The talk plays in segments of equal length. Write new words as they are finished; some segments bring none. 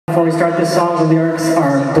before we start this song, the lyrics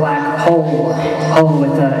are black hole. Hole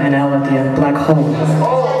with an L at the end. Black hole.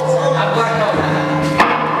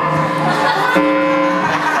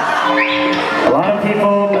 A lot of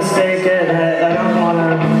people mistake it. I don't want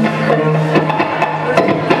to...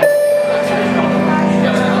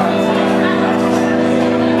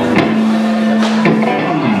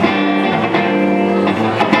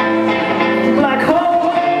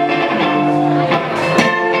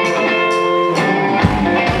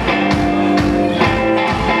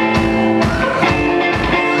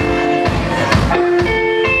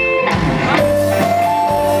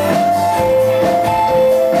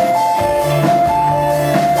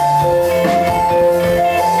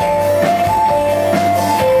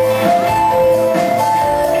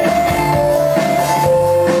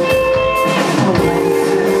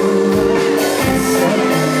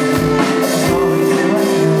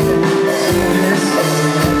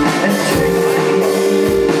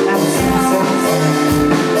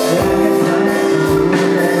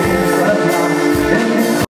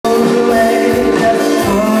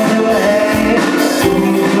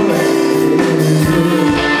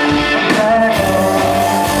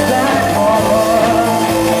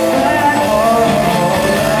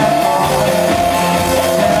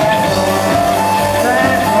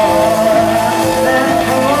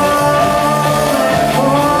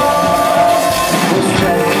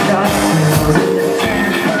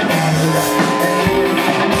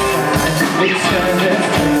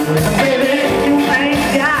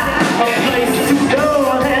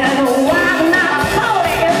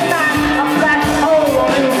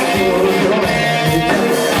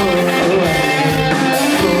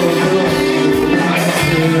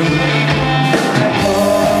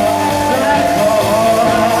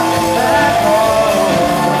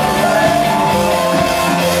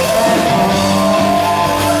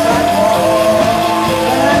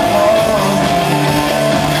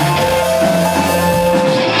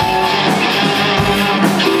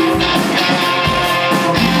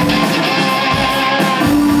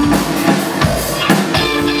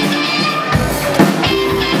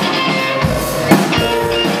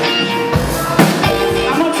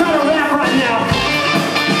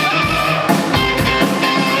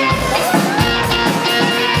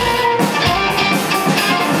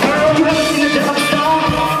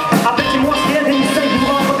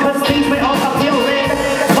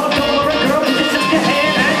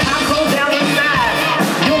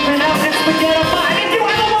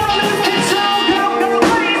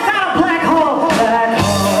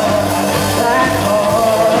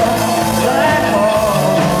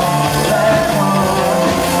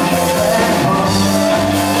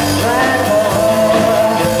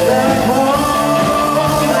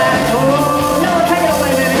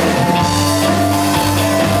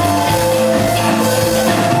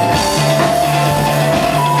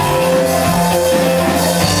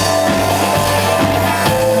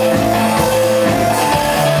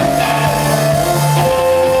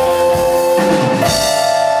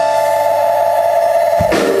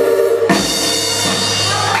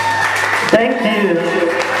 Thank you.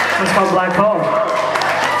 It's called Black Hole.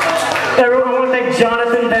 Everyone, I want to thank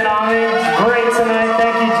Jonathan